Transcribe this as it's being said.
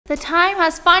The time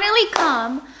has finally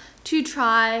come to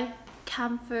try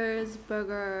Camphor's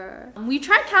burger. We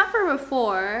tried Camphor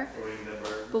before,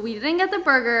 but we didn't get the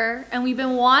burger, and we've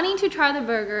been wanting to try the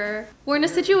burger. We're in a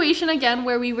situation again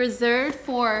where we reserved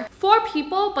for 4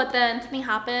 people, but then something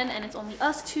happened and it's only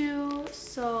us 2,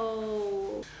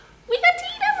 so we got to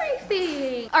eat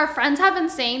everything. Our friends have been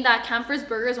saying that Camphor's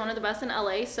burger is one of the best in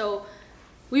LA, so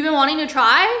we've been wanting to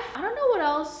try. I don't know what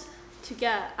else to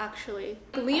get actually.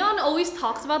 Leon always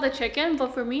talks about the chicken,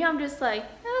 but for me I'm just like,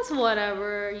 that's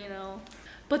whatever, you know.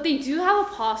 But they do have a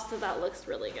pasta that looks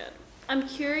really good. I'm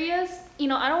curious, you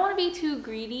know, I don't want to be too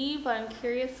greedy, but I'm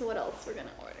curious what else we're gonna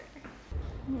order.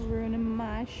 Ruining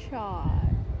my shot.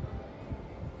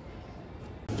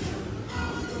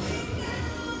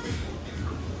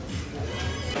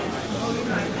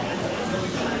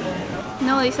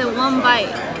 No, they said 1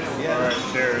 bite. Alright,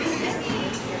 cheers.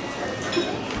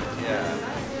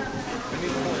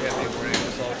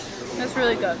 That's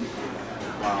really good.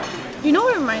 You know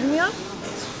what it reminds me of?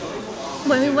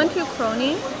 When we went to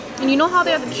Crony, and you know how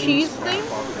they have the cheese thing?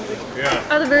 Yeah.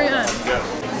 At the very end. Yes.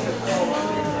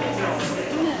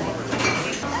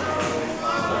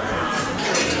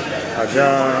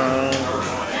 Ajan.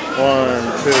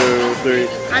 1, 2, 3.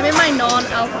 I'm in my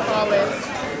non-alcoholic.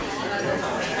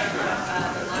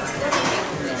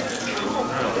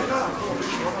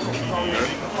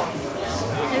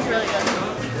 It's really good.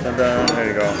 And then, there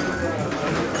you go.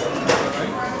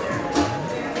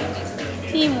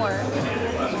 Teamwork.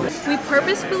 We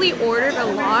purposefully ordered a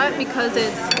lot because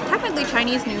it's technically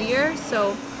Chinese New Year,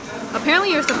 so apparently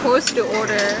you're supposed to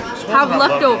have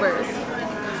leftovers.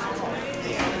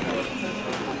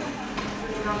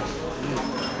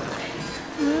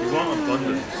 You want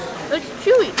abundance. It's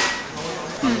chewy.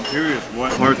 I'm curious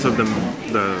what parts of the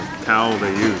cow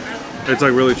they use. It's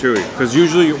like really chewy. Because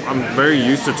usually I'm very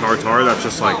used to tartare that's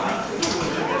just like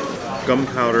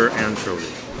gunpowder anchovy.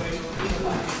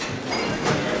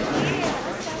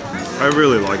 I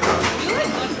really like that.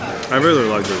 I really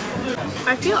like it.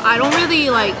 I feel I don't really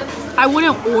like, I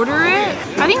wouldn't order it.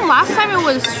 I think last time it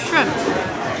was shrimp.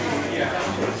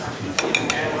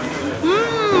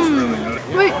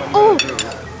 Wait, oh!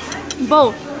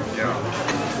 Both. Yeah.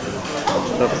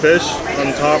 The fish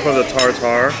on top of the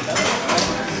tartare.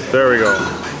 There we go.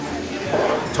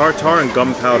 Tartare and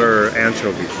gunpowder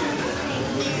anchovy.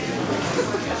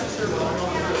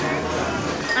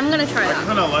 I'm gonna try that. I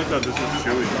kind of like that this is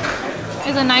chewy.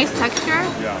 It's a nice texture.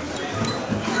 Yeah.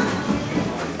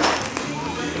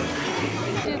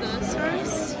 Do this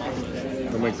first.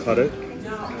 Let me cut it. It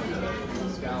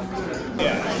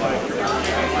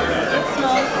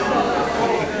smells so good.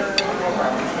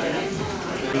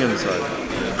 Inside.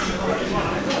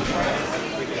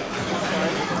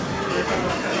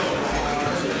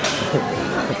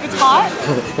 It's hot?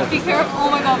 Be careful. Oh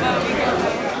my god, man, be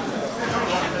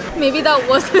careful. Maybe that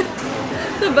wasn't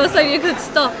the best idea because it's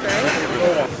stuffed, right?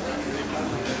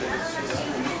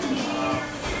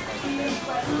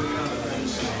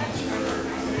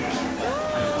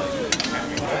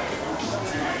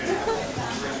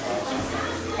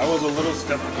 I was a little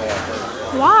skeptical at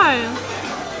first. Why?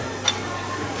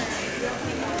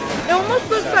 It almost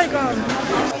looks like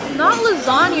not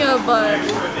lasagna, but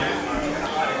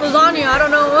lasagna, I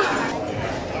don't know.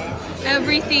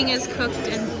 Everything is cooked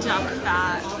in duck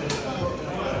fat.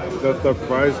 The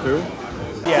fries too?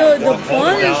 Yeah. The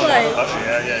bun is like...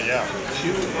 Yeah.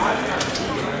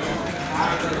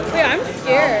 Wait, I'm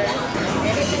scared.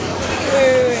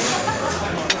 Wait.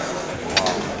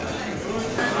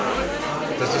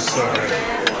 This is so good.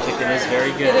 Chicken is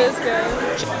very good. It is good.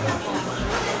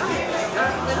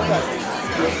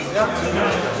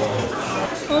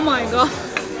 Oh my god.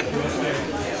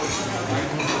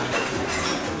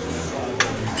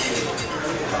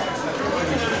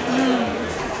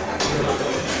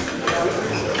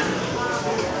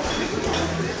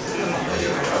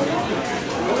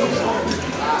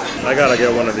 I gotta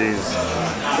get one of these.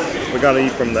 We gotta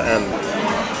eat from the end.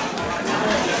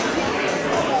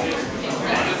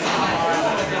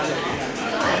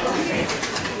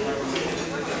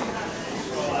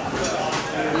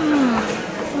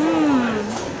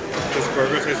 This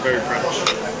burger tastes very French.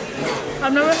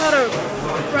 I've never had a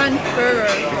French burger.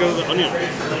 Because of the onion.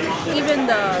 Even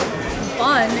the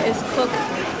bun is cooked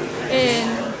in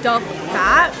duck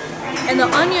fat, and the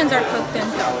onions are cooked in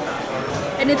duck.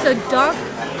 And it's a duck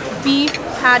beef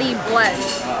patty blend.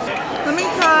 Let me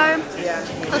try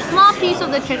a small piece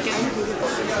of the chicken.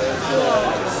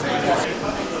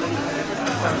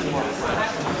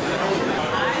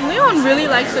 Leon really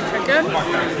likes the chicken,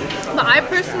 but I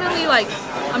personally like,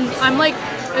 I'm like,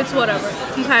 it's whatever.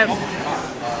 Okay,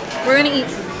 we're gonna eat.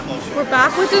 We're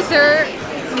back with dessert.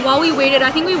 While we waited,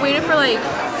 I think we waited for like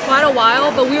quite a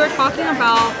while, but we were talking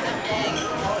about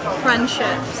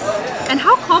friendships and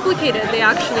how complicated they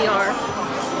actually are.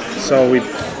 So we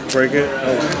break it.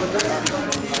 Oh.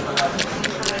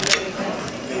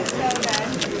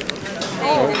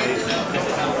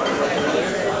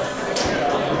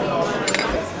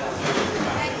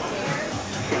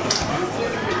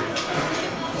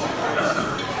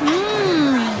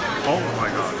 Oh my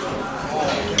god.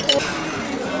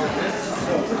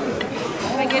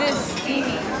 Like it is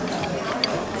steamy.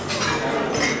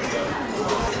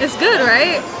 It's good,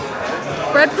 right?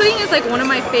 Bread pudding is like one of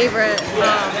my favorite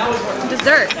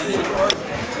desserts.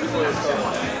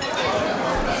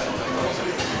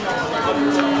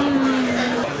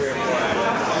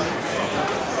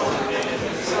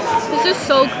 This is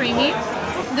so creamy.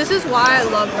 This is why I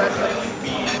love bread pudding.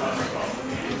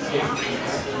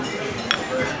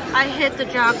 I hit the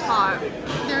jackpot.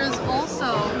 There is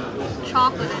also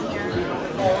chocolate in here.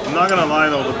 I'm not gonna lie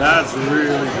though, but that's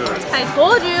really good. I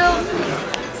told you.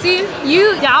 See,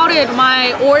 you doubted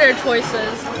my order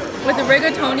choices with the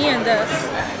rigatoni and this,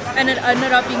 and it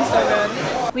ended up being so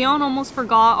good. Leon almost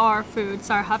forgot our food,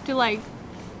 so I have to like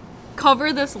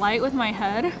cover this light with my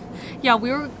head. Yeah,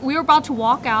 we were about to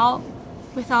walk out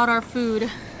without our food,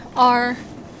 our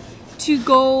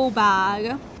to-go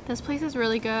bag. This place is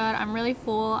really good. I'm really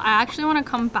full. I actually want to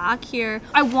come back here.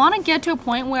 I want to get to a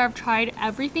point where I've tried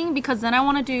everything, because then I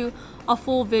want to do a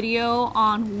full video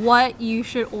on what you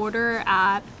should order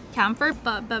at Camphor.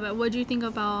 But what do you think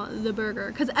about the burger?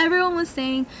 Because everyone was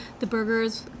saying the burger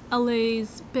is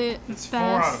LA's best 4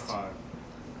 out of 5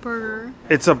 burger.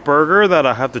 It's a burger that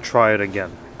I have to try it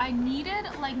again. I needed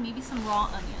like maybe some raw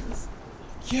onions.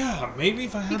 Yeah, maybe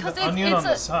if I had Because the onion on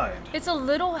the side. It's a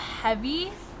little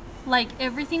heavy. Like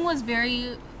everything was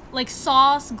very like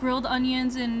sauce, grilled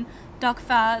onions, and duck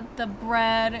fat, the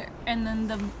bread, and then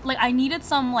the like. I needed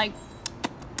some like.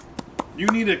 You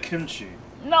need a kimchi.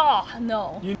 No.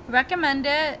 Recommend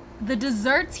it. The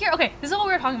desserts here. Okay, this is what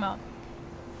we were talking about.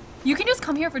 You can just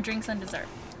come here for drinks and dessert,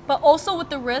 but also with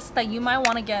the risk that you might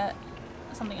want to get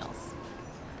something else.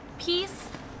 Peace,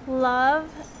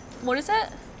 love. What is it?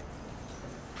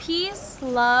 Peace,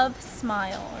 love,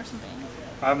 smile, or something.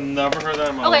 I've never heard that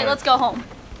in my life. Okay, let's go home.